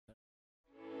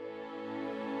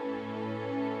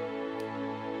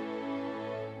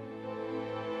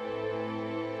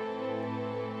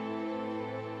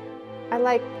I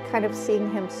like kind of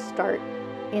seeing him start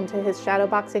into his shadow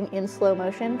boxing in slow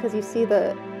motion, because you see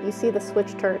the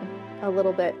switch turn a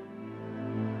little bit.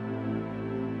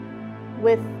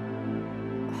 With,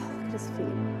 oh, look at his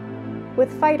feet.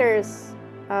 With fighters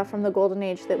from the golden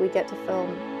age that we get to film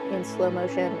in slow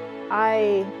motion,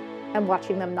 I am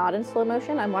watching them not in slow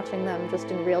motion. I'm watching them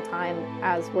just in real time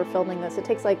as we're filming this. It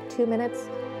takes like 2 minutes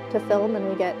to film, and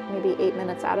we get maybe 8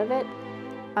 minutes out of it.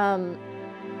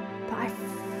 But I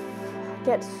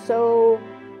get so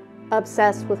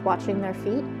obsessed with watching their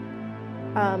feet.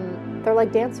 They're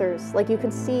like dancers. Like, you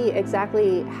can see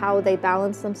exactly how they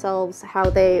balance themselves, how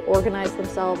they organize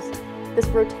themselves. This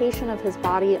rotation of his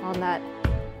body on that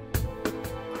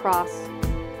cross.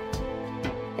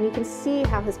 And you can see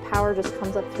how his power just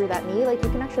comes up through that knee. Like, you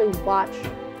can actually watch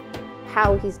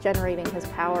how he's generating his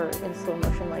power in slow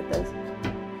motion like this.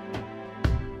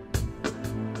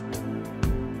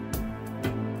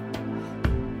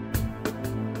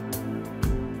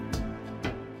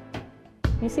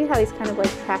 You see how he's kind of like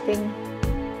tracking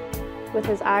with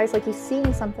his eyes, like he's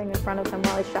seeing something in front of him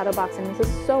while he's shadowboxing. This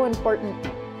is so important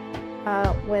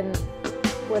when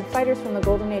fighters from the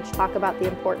Golden Age talk about the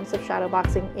importance of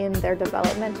shadowboxing in their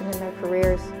development and in their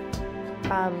careers.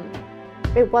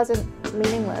 It wasn't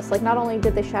meaningless. Like, not only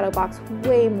did they shadowbox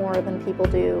way more than people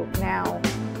do now,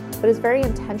 but it's very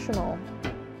intentional.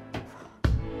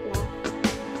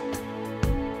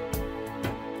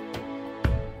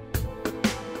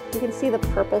 You can see the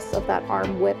purpose of that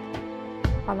arm whip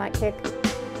on that kick.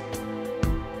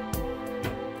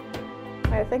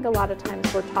 I think a lot of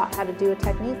times we're taught how to do a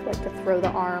technique, like to throw the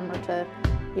arm or to,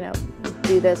 you know,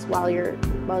 do this while you're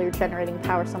generating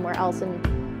power somewhere else, and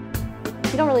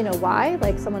you don't really know why.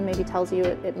 Like, someone maybe tells you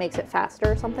it makes it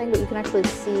faster or something, but you can actually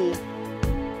see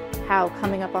how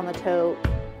coming up on the toe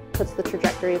puts the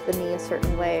trajectory of the knee a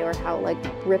certain way, or how like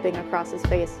ripping across his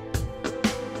face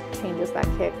changes that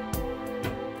kick.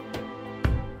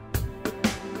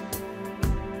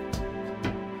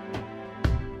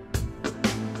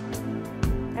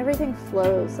 Everything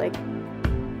flows. Like,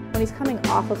 when he's coming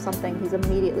off of something, he's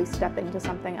immediately stepping to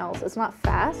something else. It's not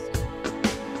fast,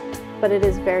 but it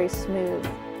is very smooth,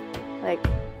 like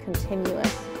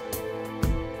continuous.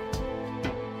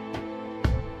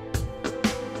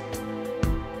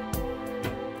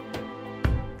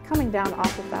 Coming down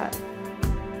off of that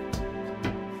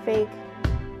fake,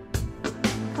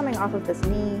 coming off of this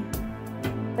knee.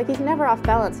 Like, he's never off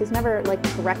balance. He's never like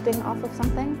correcting off of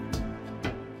something.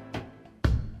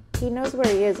 He knows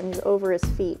where he is, and he's over his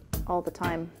feet all the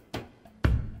time.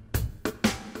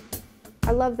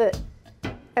 I love that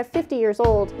at 50 years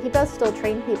old, he does still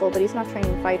train people, but he's not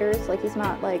training fighters. Like, he's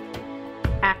not like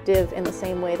active in the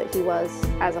same way that he was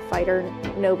as a fighter.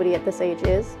 Nobody at this age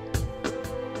is.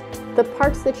 The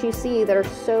parts that you see that are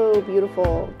so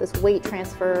beautiful, this weight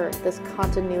transfer, this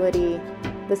continuity,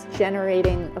 this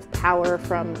generating of power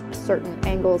from certain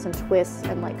angles and twists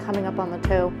and like coming up on the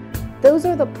toe, those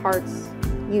are the parts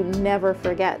you never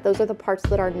forget. Those are the parts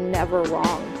that are never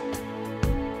wrong.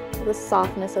 The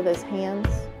softness of his hands.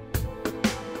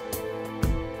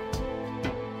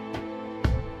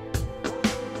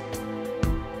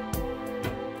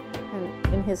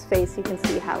 And in his face, you can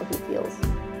see how he feels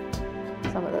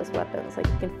some of those weapons. Like,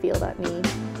 you can feel that knee.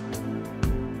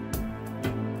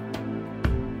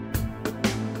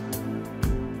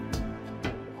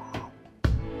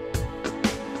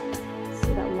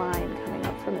 See that line coming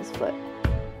up from his foot.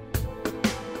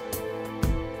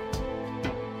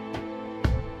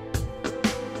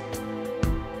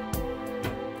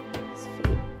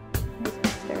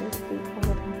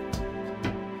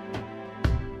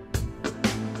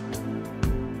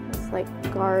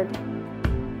 Guard,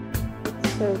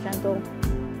 so gentle.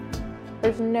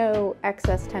 There's no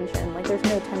excess tension. Like, there's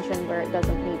no tension where it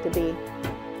doesn't need to be.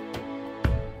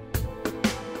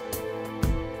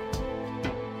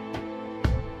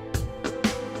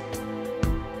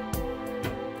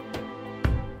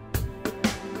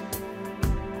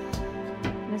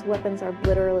 And his weapons are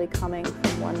literally coming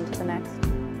from one to the next.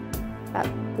 That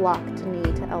blocked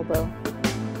knee to elbow.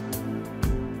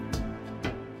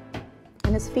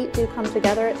 And his feet do come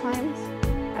together at times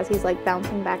as he's like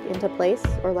bouncing back into place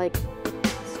or like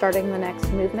starting the next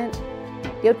movement.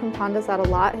 Yodkum Pan does that a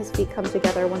lot. His feet come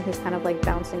together when he's kind of like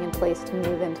bouncing in place to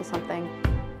move into something.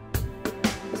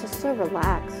 He's just so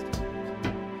relaxed.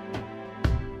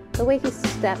 The way he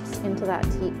steps into that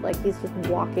teep, like he's just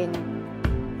walking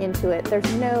into it. There's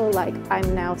no like,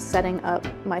 I'm now setting up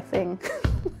my thing.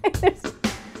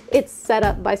 It's set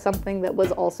up by something that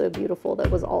was also beautiful,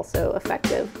 that was also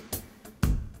effective.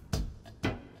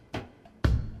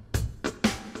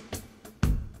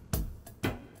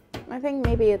 My think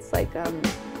maybe it's like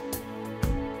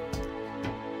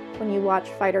when you watch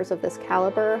fighters of this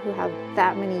caliber who have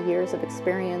that many years of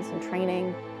experience and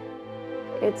training,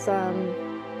 it's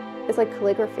like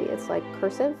calligraphy. It's like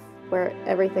cursive, where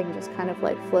everything just kind of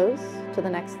like flows to the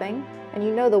next thing. And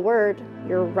you know the word,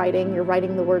 you're writing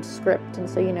the word script, and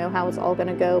so you know how it's all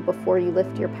gonna go before you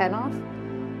lift your pen off.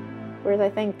 Whereas I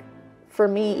think, for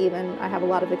me even, I have a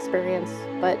lot of experience,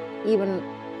 but even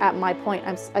at my point,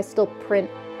 I still print,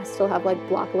 I still have like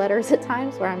block letters at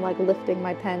times where I'm like lifting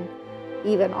my pen,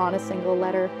 even on a single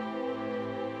letter.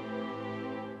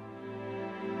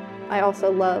 I also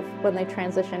love when they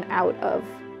transition out of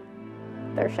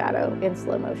their shadow in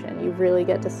slow motion. You really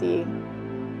get to see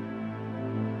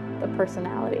the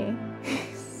personality.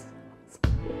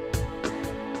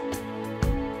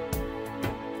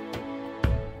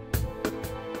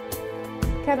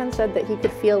 Kevin said that he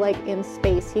could feel like in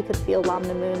space, he could feel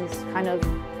Lamnammoon's kind of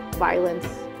violence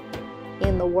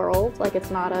in the world. Like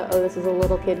it's not a, oh, this is a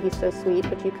little kid, he's so sweet,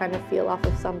 but you kind of feel off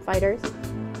of some fighters.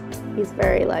 He's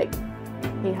very like,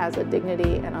 he has a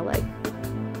dignity and a like,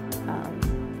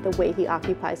 the way he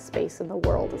occupies space in the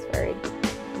world is very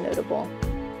notable.